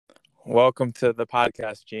Welcome to the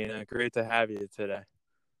podcast, Gina. Great to have you today.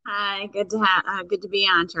 Hi, good to be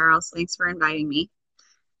on, Charles. Thanks for inviting me.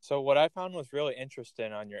 So, what I found was really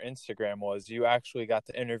interesting on your Instagram was you actually got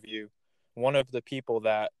to interview one of the people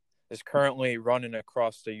that is currently running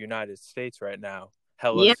across the United States right now,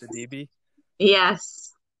 Hella Yes, Sidibe.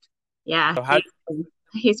 yes, yeah. So,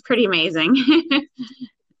 He's pretty amazing.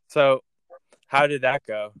 so how did that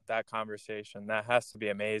go? That conversation that has to be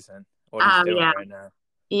amazing. What he's doing Yeah, right now.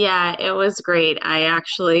 yeah. It was great. I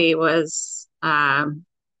actually was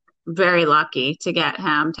very lucky to get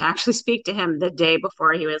him to actually speak to him the day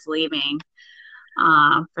before he was leaving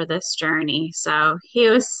for this journey. So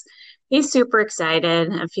he's super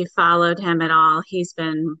excited. If you followed him at all, he's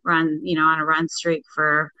been on a run streak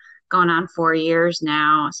for going on 4 years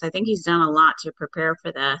now. So I think he's done a lot to prepare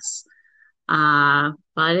for this.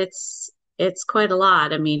 But it's quite a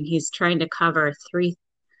lot. I mean, he's trying to cover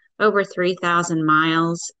over 3,000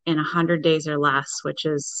 miles in 100 days or less, which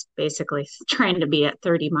is basically trying to be at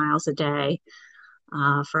 30 miles a day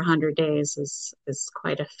for 100 days is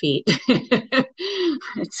quite a feat.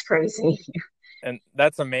 It's crazy. And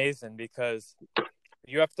that's amazing because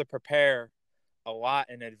you have to prepare a lot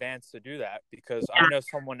in advance to do that because I know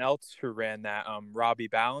someone else who ran that, Robbie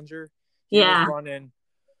Ballinger. He was Yeah. running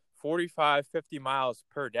 45, 50 miles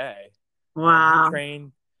per day. And he Wow.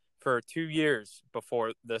 trained for 2 years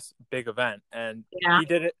before this big event. And Yeah. he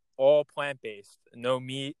did it all plant-based, no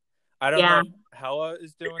meat. I don't know Yeah. if Hella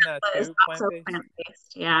is doing that It's too, also plant-based.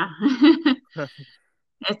 plant-based. Yeah.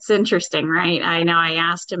 It's interesting, right? I know I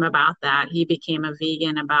asked him about that. He became a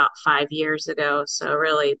vegan about 5 years ago. So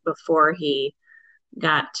really before he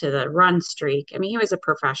got to the run streak. I mean, he was a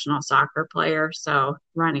professional soccer player, so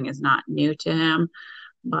running is not new to him.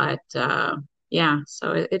 But yeah,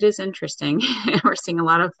 so it is interesting. We're seeing a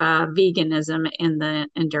lot of veganism in the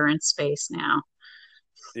endurance space now.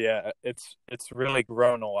 Yeah, it's really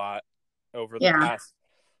grown a lot over the Yeah, past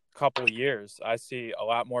couple of years. I see a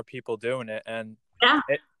lot more people doing it, and yeah,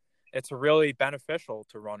 it it's really beneficial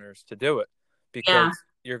to runners to do it yeah, because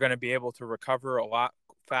you're going to be able to recover a lot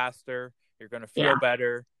faster. You're going to yeah, feel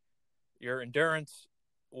better. Your endurance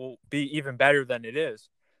will be even better than it is.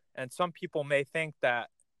 And some people may think that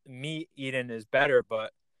meat eating is better,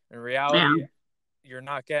 but in yeah. reality, you're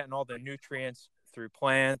not getting all the nutrients through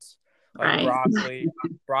plants like Right, broccoli.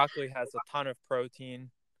 Broccoli has a ton of protein,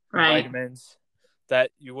 right. vitamins that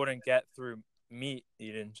you wouldn't get through meat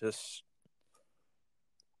eating. Just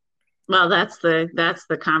Well, that's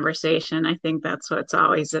the conversation. I think that's what's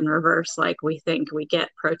always in reverse. Like we think we get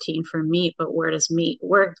protein from meat, but where do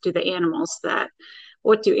the animals that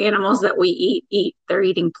what do animals that we eat? They're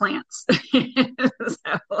eating plants.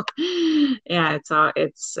 So yeah,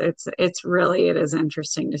 it's really it is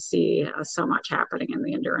interesting to see so much happening in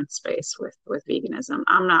the endurance space with veganism.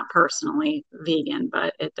 I'm not personally vegan,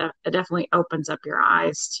 but it definitely opens up your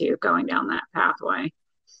eyes to going down that pathway.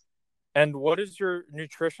 and what is your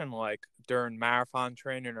nutrition like during marathon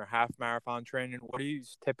training or half marathon training? What do you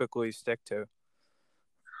typically stick to?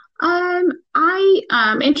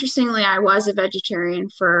 Interestingly, I was a vegetarian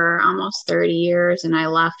for almost 30 years and I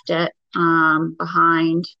left it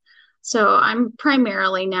behind. So I'm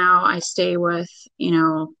primarily now I stay with,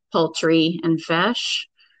 poultry and fish.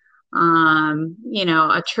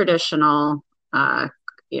 A traditional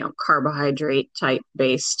carbohydrate type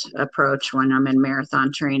based approach when I'm in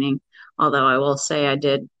marathon training. Although I will say I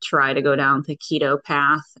did try to go down the keto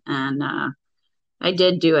path and I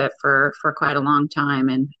did do it for quite a long time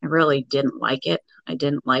and I really didn't like it. I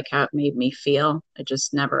didn't like how it made me feel. I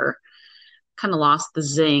just never kind of lost the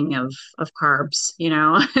zing of carbs, You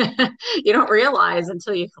don't realize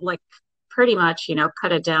until you like pretty much,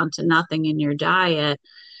 cut it down to nothing in your diet.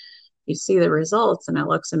 You see the results and it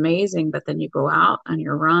looks amazing, but then you go out on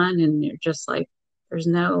your run and you're just like there's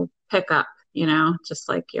no pickup, just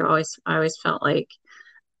like I always felt like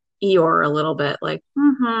Eeyore a little bit, like,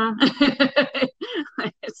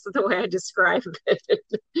 it's the way I describe it.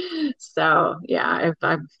 So yeah,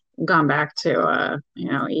 I've gone back to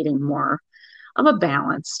eating more of a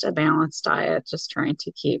balanced diet, just trying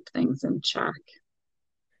to keep things in check.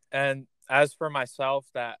 And as for myself,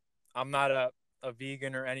 that I'm not a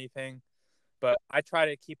vegan or anything, but I try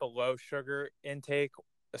to keep a low sugar intake,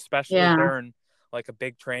 especially Yeah, during like a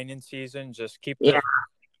big training season. Just keep yeah, the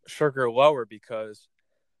sugar lower because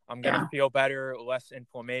I'm gonna yeah, feel better, less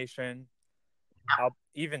inflammation. I'll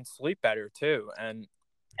even sleep better too. And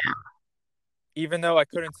even though I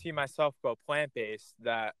couldn't see myself go plant based,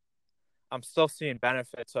 that I'm still seeing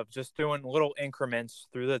benefits of just doing little increments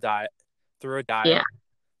through a yeah, diet,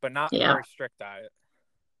 but not a yeah. very strict diet.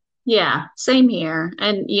 Yeah, same here.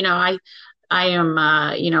 And I am,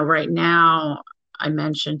 right now, I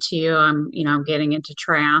mentioned to you, I'm getting into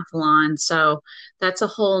triathlon. So that's a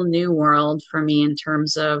whole new world for me in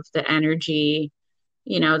terms of the energy,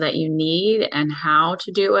 that you need and how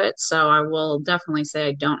to do it. So I will definitely say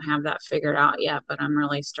I don't have that figured out yet, but I'm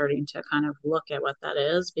really starting to kind of look at what that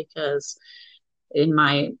is because in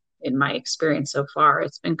my in my experience so far,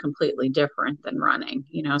 it's been completely different than running,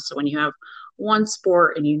 so when you have one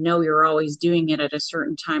sport and you're always doing it at a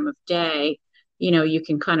certain time of day, you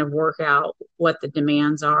can kind of work out what the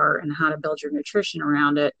demands are and how to build your nutrition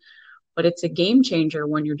around it. But it's a game changer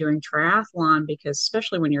when you're doing triathlon because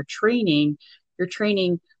especially when you're training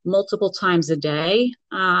multiple times a day,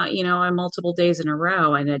 and multiple days in a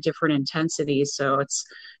row and at different intensities. So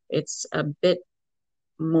it's a bit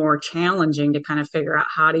more challenging to kind of figure out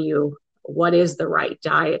what is the right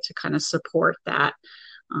diet to kind of support that,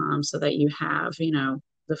 so that you have,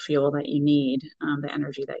 the fuel that you need, the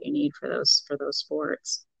energy that you need for those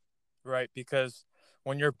sports. Right, because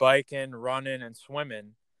when you're biking, running, and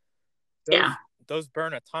swimming, Yeah. those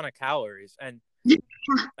burn a ton of calories, and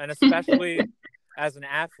especially as an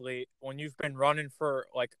athlete, when you've been running for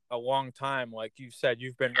like a long time, like you said,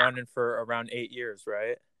 you've been running for around 8 years,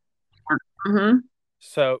 right? Mm-hmm.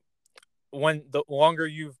 So when the longer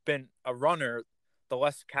you've been a runner, the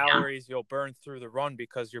less Yeah. calories you'll burn through the run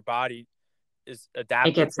because your body is It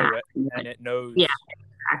adapted gets to it that. and it Yeah, knows,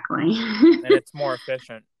 exactly. and it's more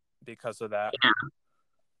efficient because of that.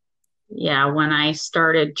 Yeah, when I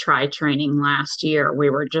started tri training last year, we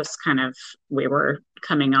were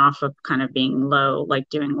coming off of kind of being low, like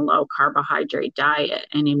doing a low carbohydrate diet.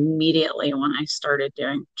 And immediately when I started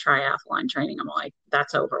doing triathlon training, I'm like,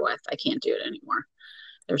 that's over with. I can't do it anymore.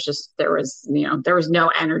 There was no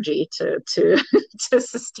energy to to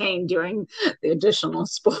sustain doing the additional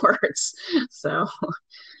sports. So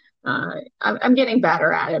I'm getting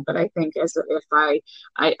better at it, but I think as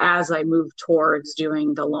I move towards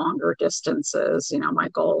doing the longer distances, my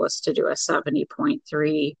goal is to do a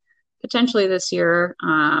 70.3 potentially this year.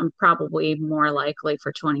 Probably more likely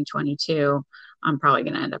for 2022. I'm probably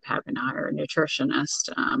going to end up having to hire a nutritionist,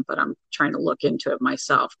 but I'm trying to look into it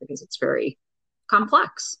myself because it's very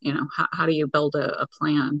complex. How do you build a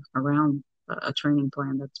plan around a training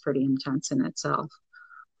plan that's pretty intense in itself?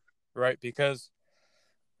 Right, because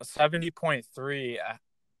a 70.3,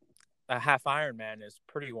 a half Ironman is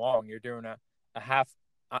pretty long. You're doing a half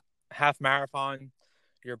marathon.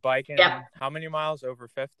 You're Yep. biking how many miles? Over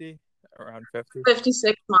 50? Around 50?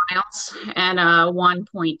 56 miles and a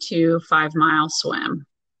 1.25-mile swim.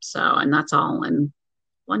 So, and that's all in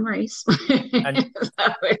one race. And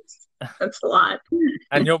So that's a lot.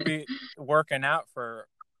 and you'll be working out for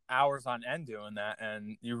hours on end doing that,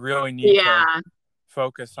 and you really need to Yeah,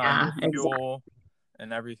 focus on yeah, your exactly. fuel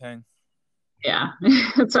and everything. Yeah.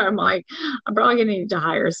 So I'm like, I'm probably gonna need to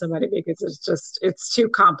hire somebody because it's too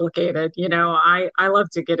complicated. I love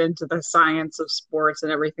to get into the science of sports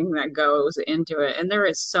and everything that goes into it. And there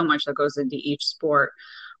is so much that goes into each sport,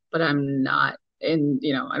 but I'm not I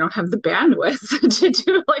don't have the bandwidth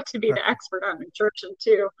to be the expert on nutrition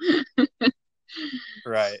too.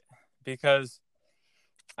 Right, because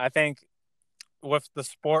I think with the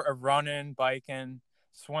sport of running, biking,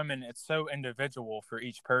 swimming, it's so individual for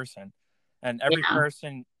each person, and every Yeah,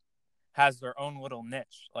 person has their own little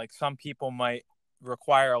niche. Like some people might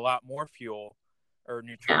require a lot more fuel or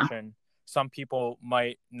yeah, nutrition. Some people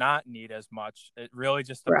might not need as much. It really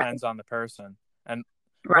just right, depends on the person and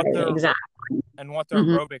right, what their exactly. Hmm.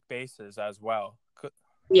 aerobic base is as well.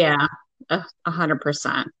 Yeah,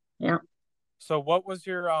 100%. Yeah. So what was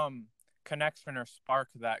your connection or spark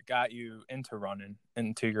that got you into running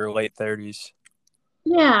into your late 30s?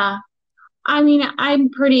 Yeah. I mean, I'm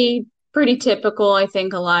pretty typical. I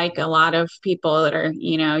think like a lot of people that are,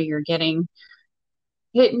 you're getting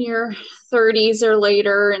hitting your 30s or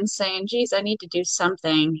later and saying, geez, I need to do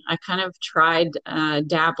something. I kind of tried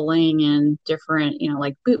dabbling in different,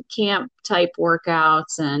 like boot camp type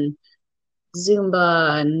workouts and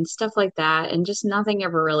Zumba and stuff like that. And just nothing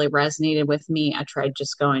ever really resonated with me. I tried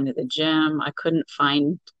just going to the gym. I couldn't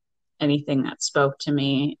find anything that spoke to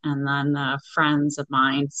me. And then friends of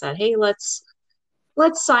mine said, hey, let's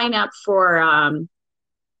sign up for a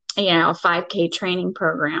 5K training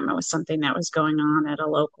program. It was something that was going on at a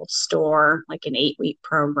local store, like an 8-week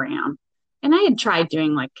program. And I had tried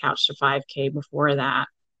doing like Couch to 5K before that.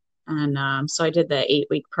 And so I did the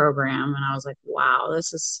 8-week program and I was like, wow,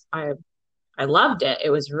 I loved it. It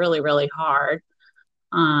was really, really hard.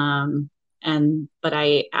 Um, but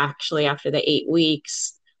I actually, after the 8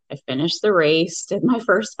 weeks, I finished the race, did my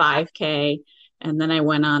first 5K, and then I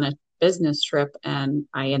went on a business trip and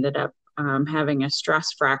I ended up having a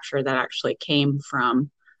stress fracture that actually came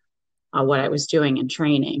from what I was doing in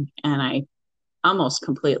training. And I almost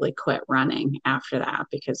completely quit running after that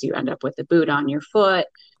because you end up with the boot on your foot.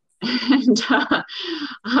 And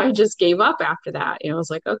I just gave up after that. I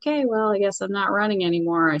was like, okay, well, I guess I'm not running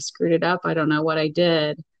anymore. I screwed it up. I don't know what I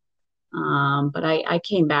did. But I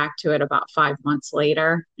came back to it about 5 months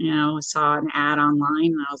later. Saw an ad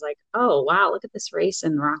online and I was like, oh, wow, look at this race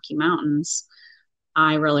in the Rocky Mountains.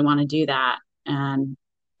 I really want to do that. And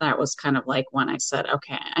that was kind of like when I said,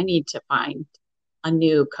 okay, I need to find a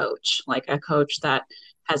new coach, like a coach that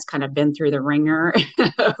has kind of been through the ringer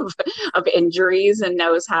of injuries and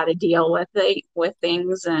knows how to deal with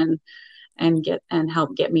things and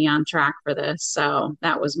help get me on track for this. So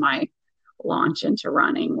that was my launch into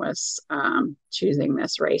running, was choosing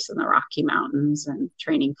this race in the Rocky Mountains and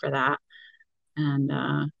training for that.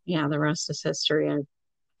 And yeah, the rest is history.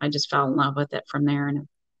 I just fell in love with it from there and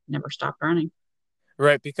never stopped running.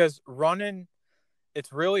 Right, because running,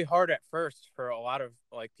 it's really hard at first for a lot of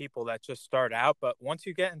like people that just start out, but once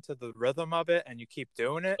you get into the rhythm of it and you keep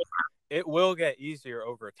doing it, it will get easier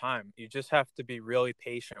over time. You just have to be really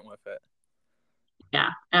patient with it. Yeah,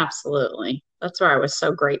 absolutely. That's where I was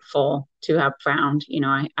so grateful to have found.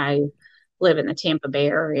 I live in the Tampa Bay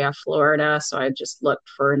area, Florida, so I just looked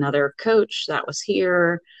for another coach that was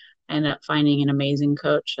here. I ended up finding an amazing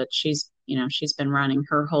coach that she's been running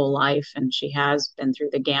her whole life, and she has been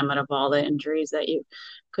through the gamut of all the injuries that you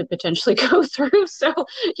could potentially go through. So,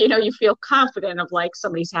 you feel confident of like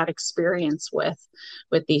somebody's had experience with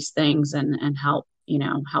these things and help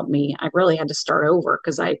me. I really had to start over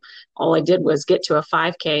because all I did was get to a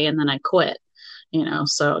 5K and then I quit.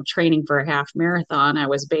 So training for a half marathon, I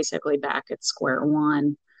was basically back at square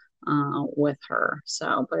one with her.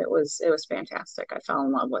 So, but it was fantastic. I fell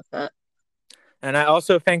in love with it. And I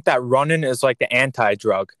also think that running is like the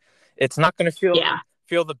anti-drug. It's not going to Yeah.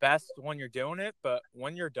 feel the best when you're doing it, but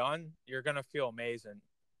when you're done, you're going to feel amazing.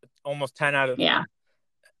 Almost 10 out of 10. Yeah.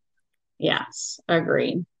 Yes.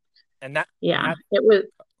 Agreed. And that Yeah. and that It was.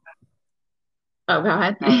 Oh, go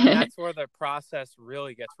ahead. and that's where the process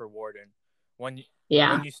really gets rewarding. When you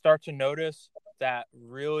Yeah. when you start to notice that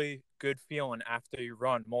really good feeling after you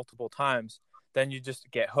run multiple times, then you just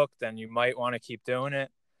get hooked and you might want to keep doing it.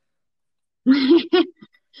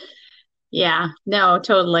 Yeah. No,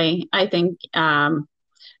 totally. I think my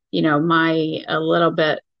a little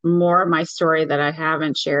bit more of my story that I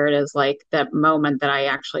haven't shared is like that moment that I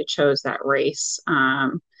actually chose that race.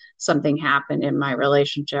 Something happened in my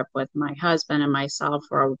relationship with my husband and myself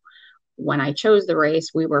where when I chose the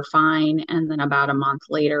race, we were fine. And then about a month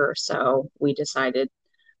later or so, we decided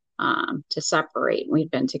to separate. We'd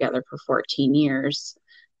been together for 14 years.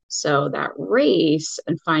 So that race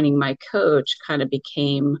and finding my coach kind of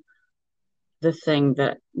became the thing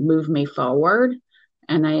that moved me forward.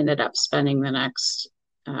 And I ended up spending the next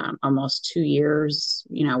almost 2 years,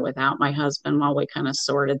 without my husband while we kind of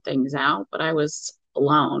sorted things out. But I was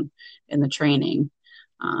alone in the training,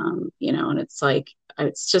 and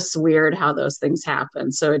it's just weird how those things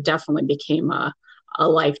happen. So it definitely became a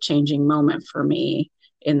life-changing moment for me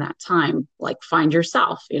in that time. Like find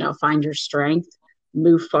yourself, find your strength,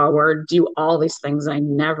 move forward, do all these things I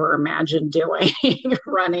never imagined doing,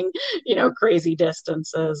 running, crazy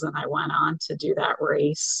distances. And I went on to do that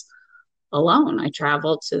race alone. I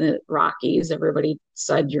traveled to the Rockies. Everybody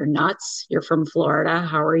said, "You're nuts. You're from Florida.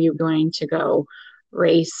 How are you going to go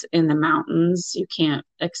race in the mountains? You can't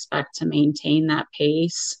expect to maintain that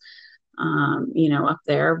pace, up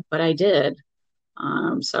there." But I did.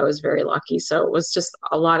 So I was very lucky. So it was just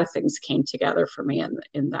a lot of things came together for me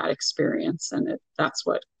in that experience. And that's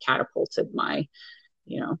what catapulted my,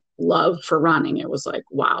 love for running. It was like,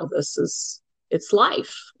 wow, it's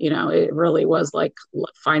life. It really was like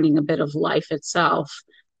finding a bit of life itself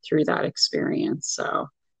through that experience. So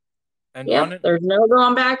And yeah, running there's no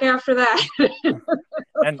going back after that.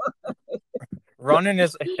 and running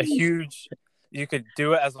is a huge, you could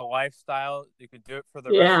do it as a lifestyle. You could do it for the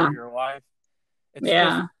rest Yeah. of your life. It's just,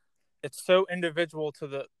 Yeah. it's so individual to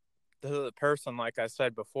the person, like I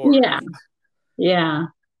said before. Yeah. Yeah.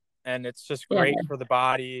 And it's just Yeah. great for the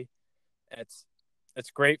body. It's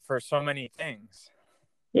great for so many things.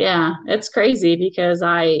 Yeah. It's crazy because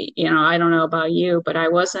I don't know about you, but I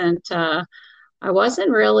wasn't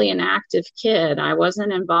really an active kid. I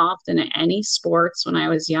wasn't involved in any sports when I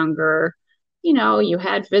was younger. You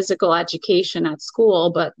had physical education at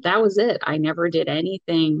school, but that was it. I never did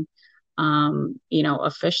anything,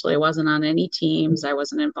 officially. I wasn't on any teams. I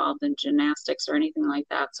wasn't involved in gymnastics or anything like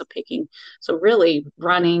that. So really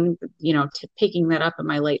running, picking that up in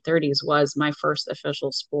my late 30s was my first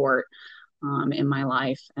official sport. in my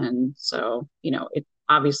life. And so, it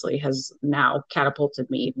obviously has now catapulted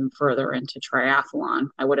me even further into triathlon.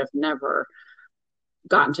 I would have never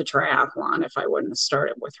gotten to triathlon if I wouldn't have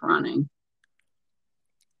started with running.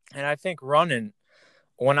 And I think running,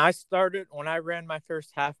 when I ran my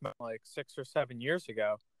first half marathon like 6 or 7 years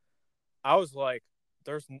ago, I was like,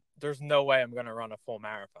 there's no way I'm gonna run a full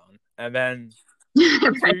marathon. And then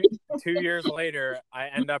Right? 2 years later, I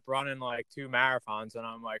end up running like 2 marathons, and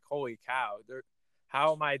I'm like, holy cow,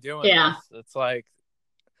 how am I doing Yeah. this? It's like,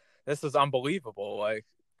 this is unbelievable. Like,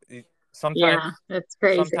 sometimes Yeah. It's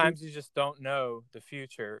crazy. sometimes you just don't know the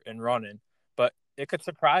future in running, but it could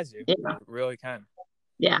surprise you. Yeah. It really can.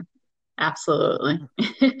 Yeah. Absolutely.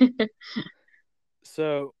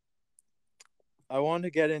 So I want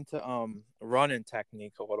to get into running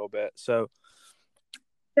technique a little bit. So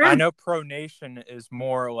I Sure. know pronation is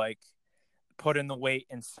more like putting the weight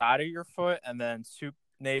inside of your foot, and then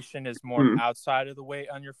supination is more Hmm. outside of the weight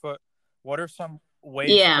on your foot. What are some ways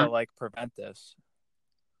to Yeah. like prevent this?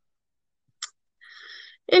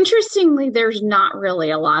 Interestingly, there's not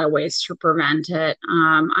really a lot of ways to prevent it.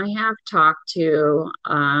 I have talked to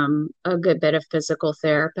a good bit of physical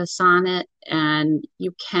therapists on it, and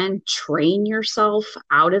you can train yourself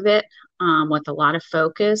out of it with a lot of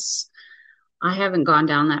focus. I haven't gone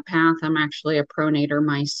down that path. I'm actually a pronator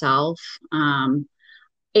myself.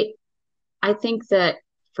 It I think that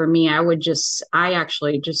for me, I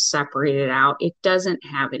actually just separate it out. It doesn't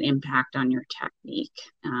have an impact on your technique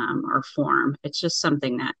or form. It's just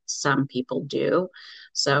something that some people do.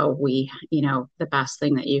 So the best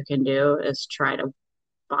thing that you can do is try to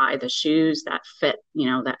buy the shoes that fit,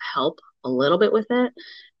 that help a little bit with it.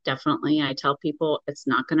 Definitely, I tell people it's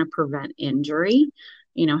not going to prevent injury.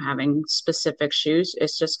 Having specific shoes,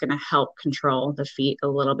 it's just going to help control the feet a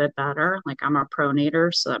little bit better. Like I'm a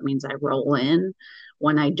pronator, so that means I roll in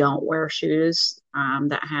when I don't wear shoes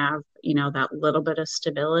that have, that little bit of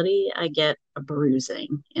stability. I get a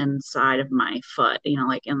bruising inside of my foot,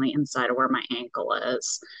 like in the inside of where my ankle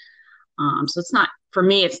is. So it's not for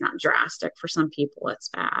me, it's not drastic. For some people, it's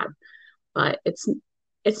bad, but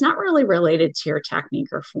it's not really related to your technique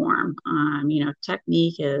or form.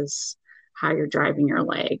 Technique is how you're driving your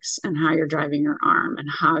legs and how you're driving your arm and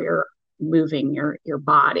how you're moving your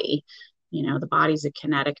body. The body's a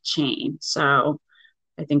kinetic chain. So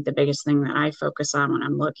I think the biggest thing that I focus on when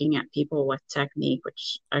I'm looking at people with technique,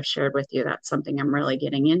 which I've shared with you, that's something I'm really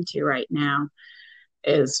getting into right now,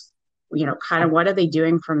 is kind of what are they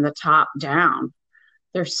doing from the top down.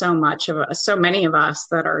 There's so many of us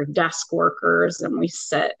that are desk workers, and we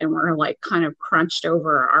sit and we're like kind of crunched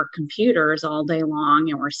over our computers all day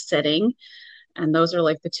long, and we're sitting, and those are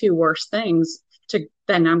like the two worst things. To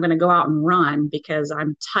then I'm going to go out and run because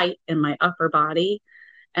I'm tight in my upper body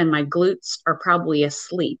and my glutes are probably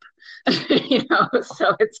asleep. So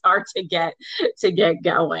it's hard to get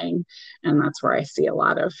going, and that's where I see a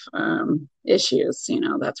lot of issues.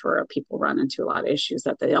 That's where people run into a lot of issues,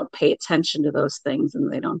 that they don't pay attention to those things and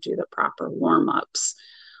they don't do the proper warm-ups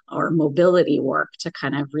or mobility work to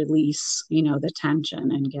kind of release the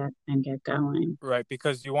tension and get going. Right,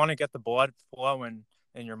 because you want to get the blood flowing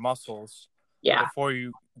in your muscles Yeah. before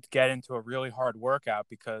you get into a really hard workout,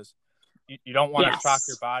 because you don't want to shock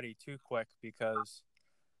your Yes. body too quick, because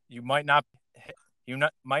you might not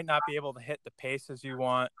be able to hit the paces you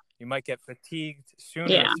want. You might get fatigued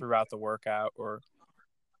sooner Yeah. throughout the workout, or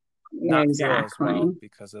Yeah, not feel as well exactly.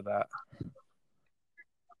 because of that.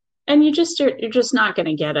 And you're just not going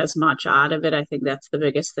to get as much out of it. I think that's the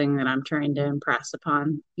biggest thing that I'm trying to impress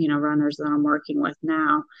upon runners that I'm working with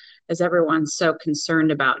now, is everyone's so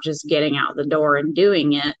concerned about just getting out the door and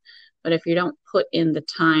doing it. But if you don't put in the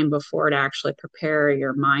time before to actually prepare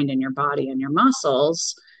your mind and your body and your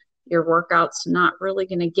muscles, your workout's not really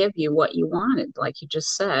going to give you what you wanted, like you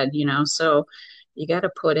just said. So you got to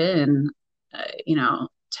put in uh, you know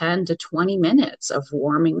 10 to 20 minutes of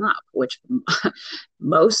warming up, which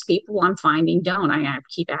most people I'm finding don't. I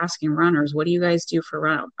keep asking runners, what do you guys do for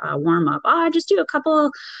warm up? Oh, I just do a couple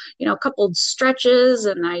stretches.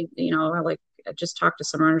 And I just talked to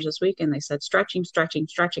some runners this week and they said stretching, stretching,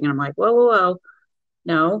 stretching. And I'm like, whoa, whoa, whoa.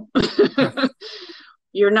 No,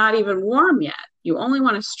 you're not even warm yet. You only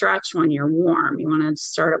want to stretch when you're warm. You want to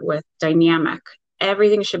start it with dynamic.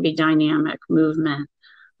 Everything should be dynamic movement.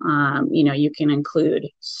 You can include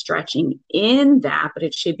stretching in that, but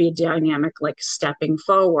it should be dynamic, like stepping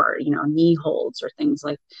forward, knee holds or things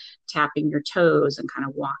like tapping your toes and kind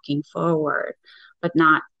of walking forward, but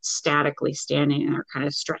not statically standing there kind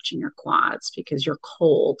of stretching your quads because you're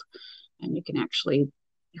cold and you can actually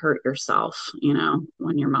hurt yourself,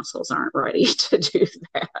 when your muscles aren't ready to do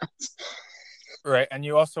that. Right. And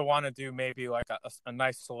you also want to do maybe like a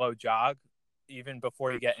nice slow jog even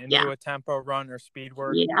before you get Yeah. into a tempo run or speed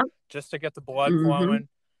work, Yeah. just to get the blood Mm-hmm. flowing.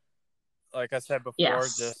 Like I said before,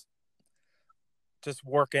 Yes. just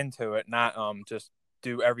work into it, not just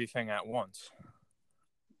do everything at once.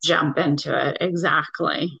 Jump into it.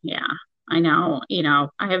 Exactly. Yeah. I know,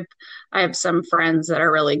 I have some friends that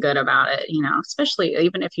are really good about it, especially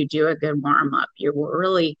even if you do a good warm up, you're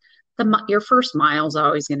really your first mile is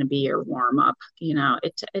always going to be your warm up.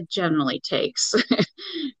 It generally takes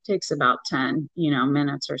takes about 10,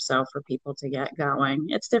 minutes or so for people to get going.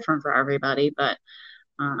 It's different for everybody, but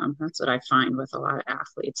that's what I find with a lot of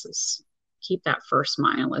athletes is keep that first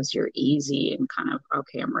mile as your easy and kind of,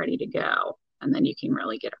 okay, I'm ready to go. And then you can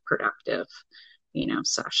really get a productive,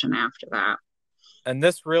 session after that. And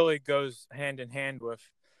this really goes hand in hand with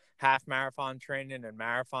half marathon training and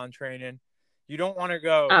marathon training. You don't want to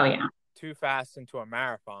go Oh, yeah. too fast into a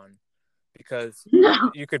marathon because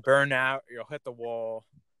No. you could burn out, you'll hit the wall,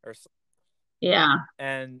 or Yeah.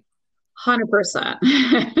 and 100%.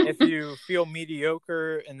 if you feel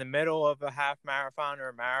mediocre in the middle of a half marathon or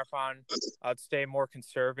a marathon, I'd stay more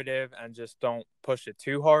conservative and just don't push it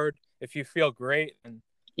too hard. If you feel great, and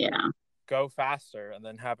Yeah. go faster, and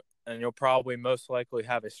you'll probably most likely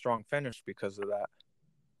have a strong finish because of that.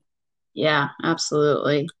 Yeah,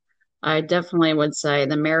 absolutely. I definitely would say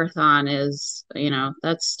the marathon is,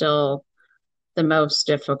 that's still the most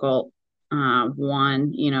difficult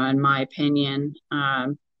one, in my opinion.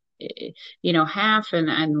 Half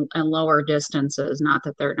and lower distances, not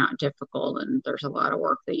that they're not difficult and there's a lot of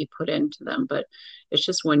work that you put into them, but it's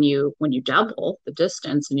just when you double the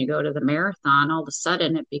distance and you go to the marathon, all of a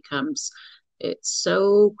sudden it's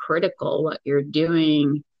so critical what you're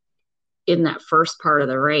doing in that first part of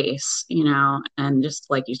the race, and just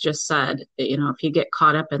like you just said, if you get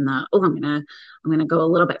caught up in I'm gonna go a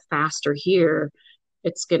little bit faster here,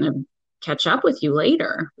 it's gonna catch up with you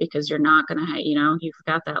later because you're not gonna you've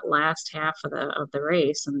got that last half of the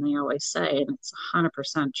race, and they always say, and it's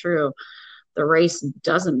 100% true, the race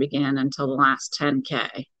doesn't begin until the last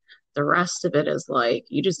 10K. The rest of it is like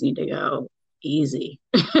you just need to go easy.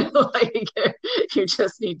 Like you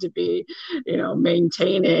just need to be,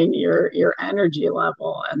 maintaining your energy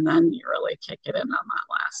level, and then you really kick it in on that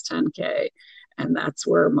last 10K. And that's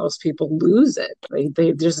where most people lose it. They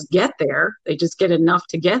just get there. They just get enough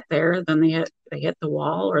to get there. Then they hit the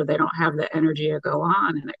wall, or they don't have the energy to go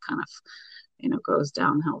on, and it kind of goes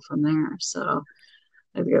downhill from there. So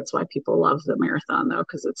I think that's why people love the marathon, though,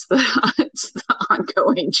 because it's the it's the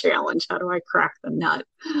ongoing challenge. How do I crack the nut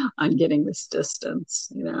on getting this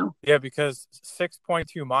distance? Yeah, because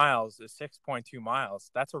 6.2 miles is 6.2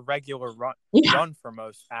 miles. That's a regular Yeah, run for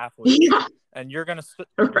most athletes. yeah, And you're still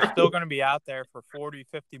right. going to be out there for 40,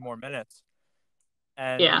 50 more minutes.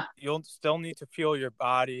 And Yeah, you'll still need to feel your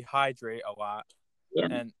body hydrate a lot. yeah,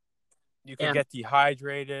 And you could yeah, get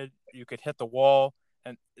dehydrated, you could hit the wall,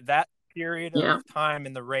 and that period of yeah, time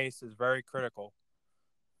in the race is very critical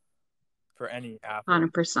for any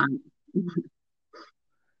athlete. 100%.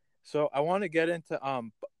 So I want to get into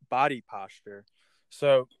body posture.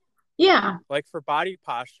 So Yeah, like for body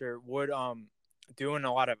posture, would doing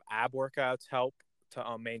a lot of ab workouts help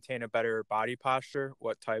to maintain a better body posture?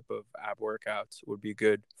 What type of ab workouts would be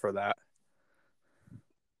good for that?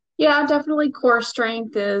 yeah, definitely core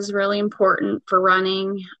strength is really important for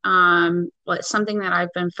running. But something that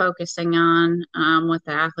I've been focusing on with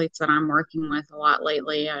the athletes that I'm working with a lot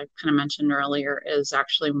lately, I kind of mentioned earlier, is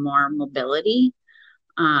actually more mobility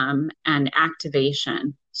and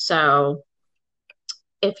activation. So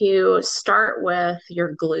if you start with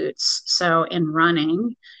your glutes, so in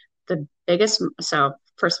running, so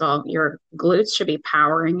first of all, your glutes should be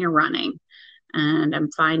powering your running. And I'm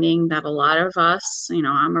finding that a lot of us,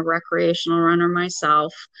 I'm a recreational runner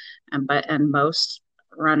myself, and most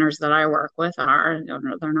runners that I work with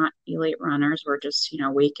they're not elite runners. We're just,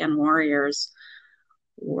 weekend warriors.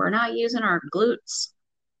 We're not using our glutes.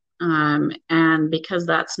 And because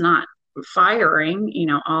that's not firing,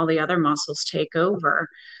 all the other muscles take over.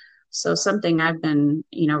 So something I've been,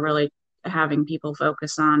 really having people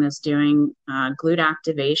focus on is doing glute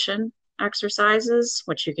activation exercises,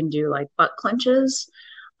 which you can do like butt clenches.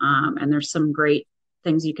 And there's some great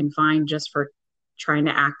things you can find just for trying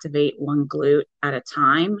to activate one glute at a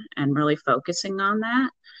time and really focusing on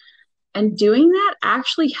that. And doing that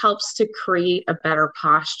actually helps to create a better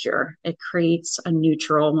posture. It creates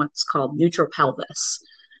what's called neutral pelvis,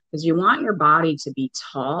 because you want your body to be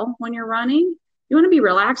tall when you're running. You want to be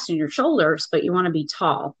relaxed in your shoulders, but you want to be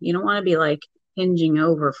tall. You don't want to be like hinging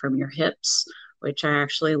over from your hips, which I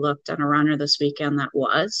actually looked at a runner this weekend that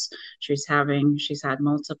was. She's had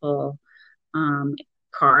multiple um,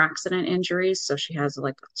 car accident injuries. So she has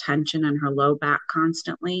like tension in her low back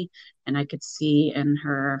constantly. And I could see in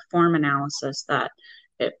her form analysis that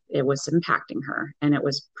it was impacting her, and it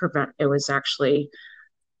was actually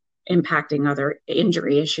impacting other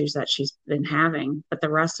injury issues that she's been having. But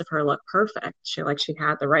the rest of her looked perfect. She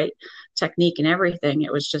had the right technique and everything.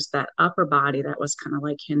 It was just that upper body that was kind of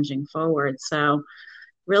like hinging forward. So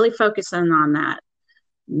really focusing on that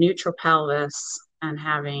neutral pelvis and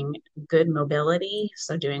having good mobility.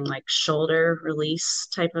 So doing like shoulder release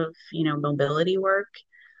type of, mobility work,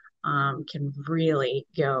 can really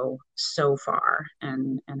go so far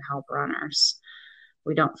and help runners.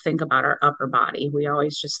 We don't think about our upper body. We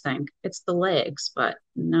always just think it's the legs, but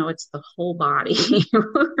no, it's the whole body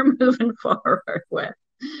we're moving forward with.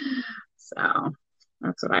 So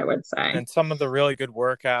that's what I would say. And some of the really good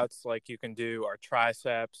workouts like you can do are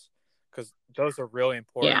triceps, because those are really Yeah.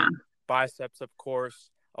 important. Biceps, of course,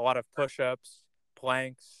 a lot of push-ups,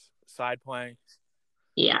 planks, side planks,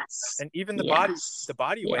 Yes. and even Yes. the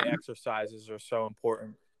body Yeah. weight exercises are so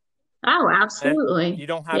important. Oh, And absolutely. you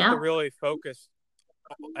don't have Yeah. to really focus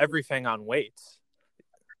everything on weights.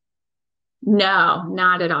 No,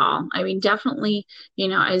 not at all. I mean, definitely,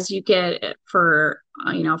 as you get for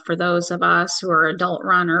those of us who are adult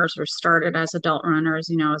runners or started as adult runners,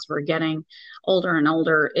 as we're getting older and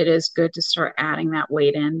older, it is good to start adding that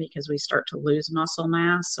weight in because we start to lose muscle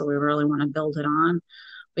mass. So we really want to build it on.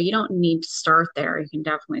 But you don't need to start there. You can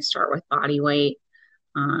definitely start with body weight.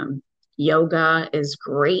 Um, Yoga is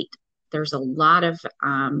great. There's a lot of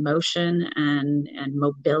motion and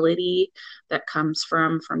mobility that comes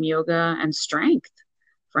from yoga and strength.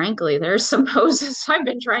 Frankly, there's some poses I've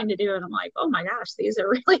been trying to do, and I'm like, oh my gosh, these are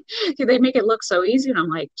really they make it look so easy. And I'm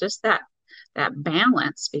like, just that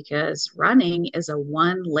balance, because running is a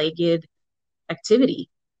one-legged activity,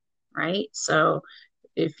 right? So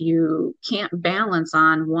if you can't balance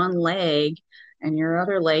on one leg and your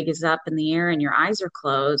other leg is up in the air and your eyes are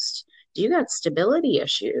closed, you got stability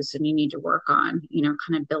issues and you need to work on,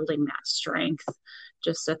 kind of building that strength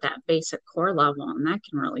just at that basic core level. And that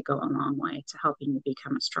can really go a long way to helping you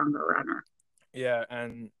become a stronger runner. Yeah,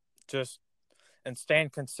 and just and staying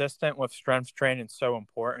consistent with strength training is so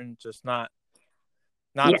important. Just not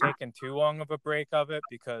Yeah. taking too long of a break of it,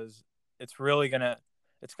 because it's really gonna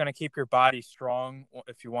keep your body strong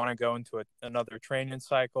if you want to go into another training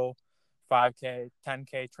cycle, 5K,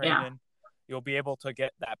 10K Yeah. training. You'll be able to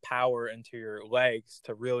get that power into your legs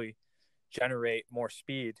to really generate more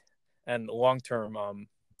speed and long-term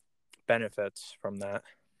benefits from that.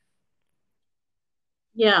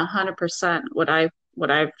 Yeah. 100%. What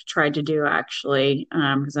I've tried to do actually,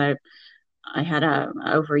 because I had a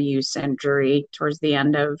overuse injury towards the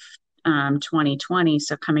end of 2020.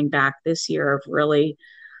 So coming back this year, I've really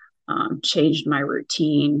changed my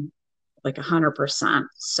routine like 100%.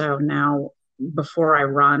 So now before I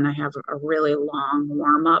run, I have a really long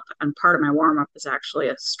warm up, and part of my warm up is actually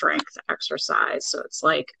a strength exercise. So it's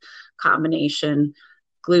like combination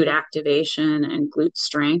glute activation and glute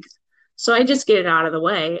strength. So I just get it out of the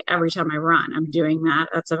way every time I run. I'm doing that.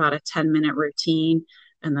 That's about a 10-minute routine.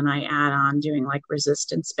 And then I add on doing like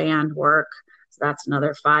resistance band work. So that's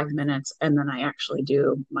another 5 minutes. And then I actually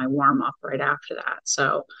do my warm up right after that.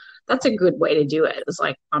 So that's a good way to do it, is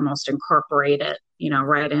like almost incorporate it,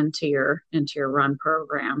 right into your run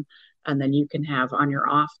program. And then you can have on your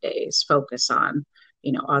off days focus on,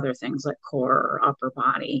 other things like core or upper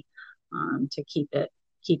body, to keep it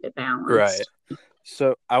Right. balanced.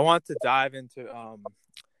 So I want to dive into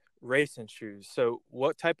racing shoes. So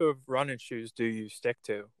what type of running shoes do you stick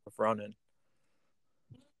to with running?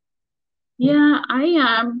 Yeah,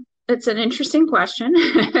 it's an interesting question.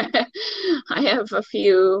 I have a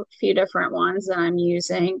few different ones that I'm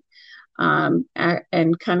using.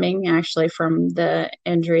 And coming actually from the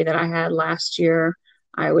injury that I had last year,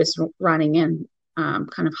 I was running in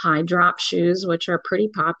kind of high drop shoes, which are pretty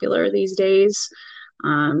popular these days.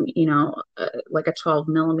 Like a 12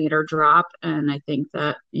 millimeter drop. And I think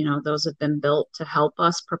that, those have been built to help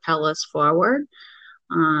us propel us forward.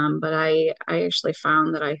 But I actually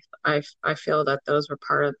found that I feel that those were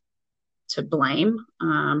part of to blame,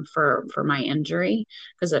 for my injury,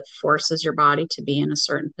 because it forces your body to be in a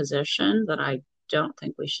certain position that I don't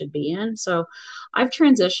think we should be in. So I've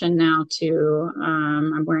transitioned now to,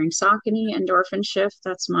 I'm wearing Saucony Endorphin Shift.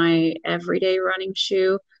 That's my everyday running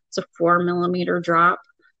shoe. It's a 4 millimeter drop,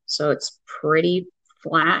 so it's pretty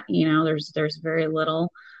flat. There's very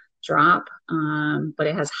little drop, but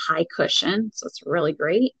it has high cushion, so it's really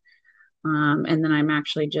great. And then I'm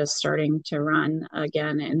actually just starting to run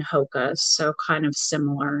again in Hoka, so kind of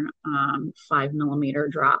similar, 5 millimeter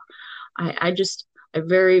drop. I just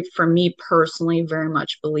for me personally, very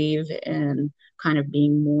much believe in kind of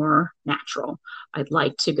being more natural. I'd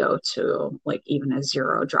like to go to like even a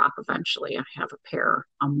zero drop eventually. I have a pair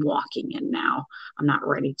I'm walking in now. I'm not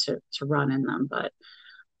ready to run in them, but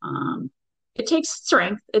it takes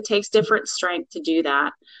strength. It takes different strength to do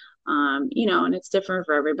that. And it's different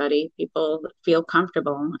for everybody. People feel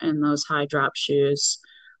comfortable in those high drop shoes.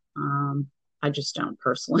 Um, I just don't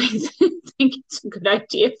personally think it's a good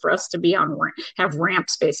idea for us to be have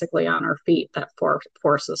ramps basically on our feet that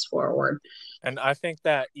force us forward. And I think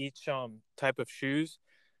that each type of shoes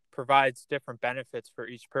provides different benefits for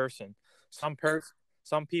each person. Some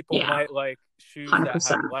people Yeah, might like shoes that have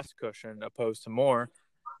 100%. less cushion opposed to more,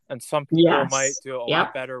 and some people might Yes. do a Yep.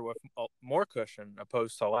 lot better with more cushion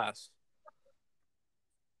opposed to less.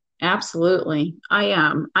 Absolutely.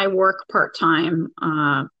 I work part-time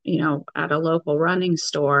at a local running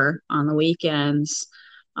store on the weekends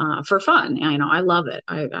for fun. I love it.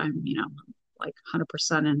 I'm like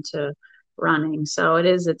 100% into running. So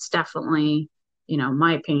it's definitely,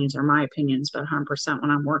 my opinions are my opinions, but 100%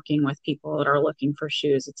 when I'm working with people that are looking for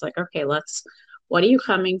shoes, it's like, okay, what are you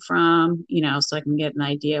coming from? So I can get an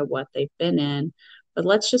idea of what they've been in, but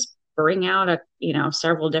let's just bring out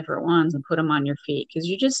several different ones and put them on your feet because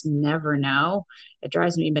you just never know. It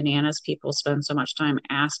drives me bananas. People spend so much time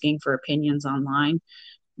asking for opinions online.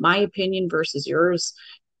 My opinion versus yours,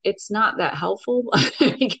 it's not that helpful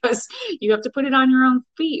because you have to put it on your own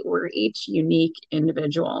feet. We're each unique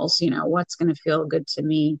individuals. What's going to feel good to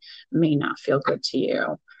me may not feel good to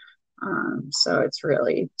you. So it's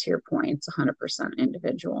really, to your point, it's 100%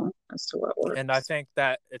 individual as to what And I works. think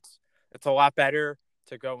that it's a lot better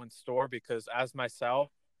to go in store because as myself,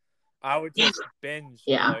 I would just binge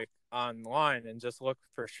Yeah. like online and just look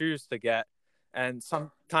for shoes to get, and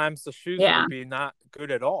sometimes the shoes Yeah. would be not good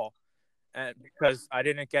at all, and because I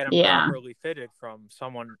didn't get them Yeah. properly fitted from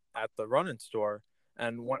someone at the running store,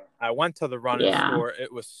 and when I went to the running Yeah. store,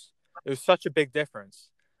 it was such a big difference.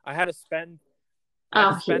 I had to spend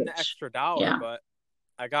Oh, the huge. extra dollar, Yeah. but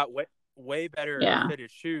I got way better Yeah. fitted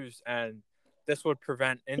shoes, and this would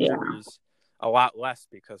prevent Yeah. injuries a lot less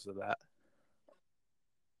because of that.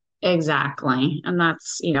 Exactly. And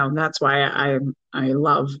that's why I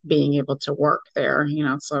love being able to work there.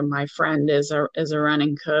 So my friend is a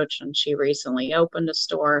running coach and she recently opened a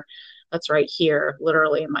store that's right here,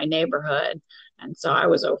 literally in my neighborhood. And so I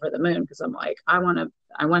was over the moon because I'm like, I want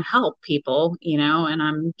to help people, and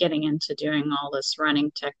I'm getting into doing all this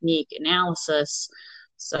running technique analysis.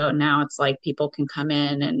 So now it's like people can come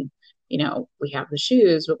in and we have the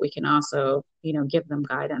shoes, but we can also, give them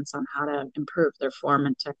guidance on how to improve their form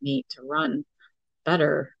and technique to run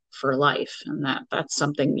better for life. And that's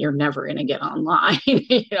something you're never going to get online.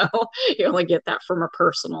 You only get that from a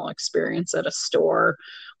personal experience at a store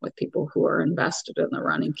with people who are invested in the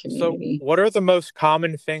running So, community. what are the most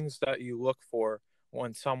common things that you look for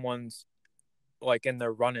when someone's like in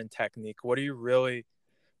their running technique? What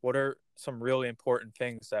are some really important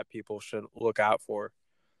things that people should look out for?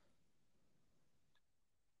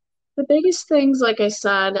 The biggest things, like I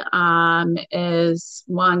said, is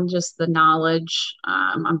one, just the knowledge.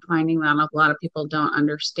 I'm finding that a lot of people don't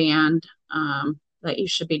understand that you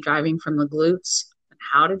should be driving from the glutes and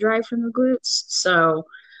how to drive from the glutes. So,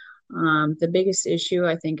 the biggest issue,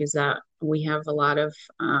 I think, is that we have a lot of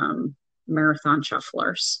marathon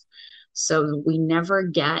shufflers. So, we never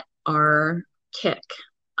get our kick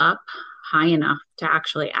up high enough to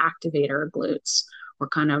actually activate our glutes. We're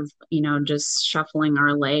kind of, just shuffling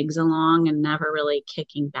our legs along and never really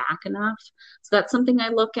kicking back enough. So that's something I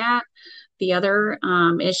look at. The other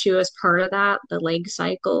issue as part of that, the leg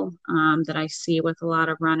cycle that I see with a lot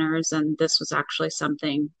of runners, and this was actually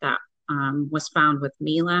something that was found with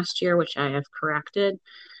me last year, which I have corrected,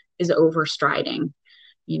 is overstriding.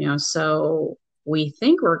 So we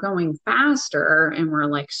think we're going faster and we're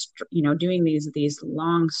like, doing these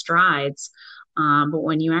long strides. But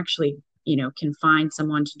when you actually, can find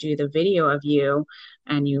someone to do the video of you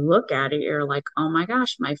and you look at it, you're like, oh my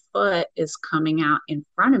gosh, my foot is coming out in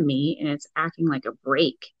front of me and it's acting like a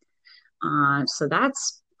brake. So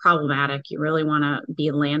that's problematic. You really want to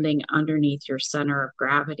be landing underneath your center of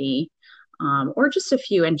gravity, or just a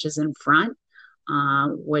few inches in front,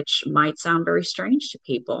 which might sound very strange to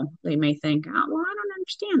people. They may think, oh, well, I don't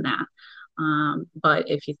understand that. But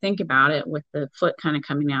if you think about it, with the foot kind of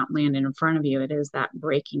coming out, landing in front of you, it is that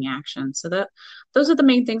braking action. So those are the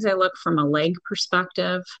main things I look from a leg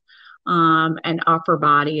perspective. And upper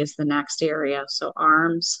body is the next area. So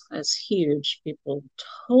arms is huge. People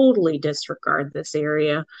totally disregard this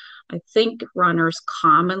area. I think runners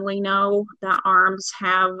commonly know that arms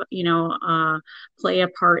have, play a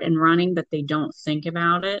part in running, but they don't think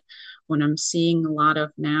about it. What I'm seeing a lot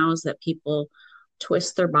of now is that people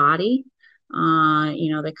twist their body.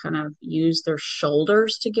 They kind of use their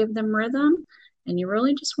shoulders to give them rhythm. And you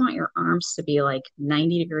really just want your arms to be like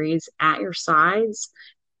 90 degrees at your sides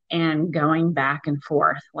and going back and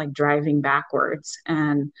forth, like driving backwards.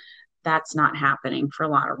 And that's not happening for a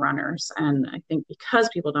lot of runners. And I think because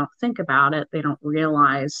people don't think about it, they don't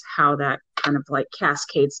realize how that kind of like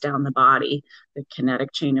cascades down the body, the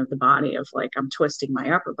kinetic chain of the body of like, I'm twisting my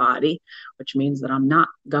upper body, which means that I'm not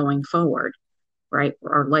going forward, right?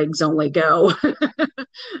 Our legs only go,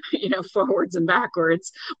 forwards and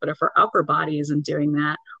backwards. But if our upper body isn't doing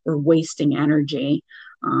that, we're wasting energy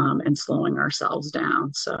and slowing ourselves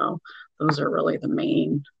down. So those are really the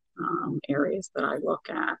main areas that I look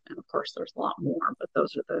at. And of course, there's a lot more, but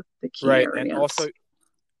those are the key Right. areas. And also,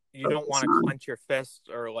 you don't want to clench your fists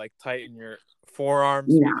or like tighten your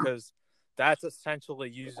forearms because that's essentially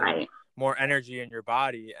using more energy in your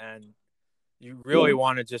body. And you really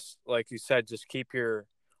want to just, like you said, just keep your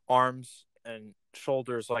arms and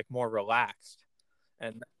shoulders like more relaxed.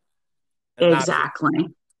 And exactly.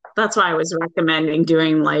 That's why I was recommending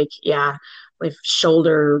doing like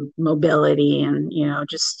shoulder mobility and,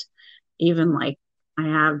 just even like I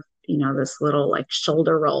have, this little like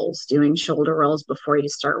shoulder rolls, doing shoulder rolls before you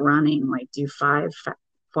start running, like do 5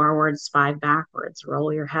 forwards, 5 backwards,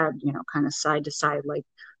 roll your head, kind of side to side, like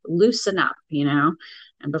loosen up,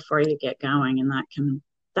 and before you get going. And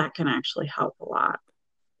that can actually help a lot.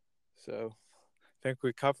 So I think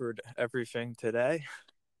we covered everything today.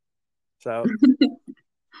 So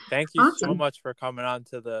thank you so much for coming on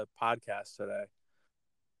to the podcast today.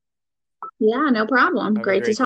 Yeah, no problem. Great to talk.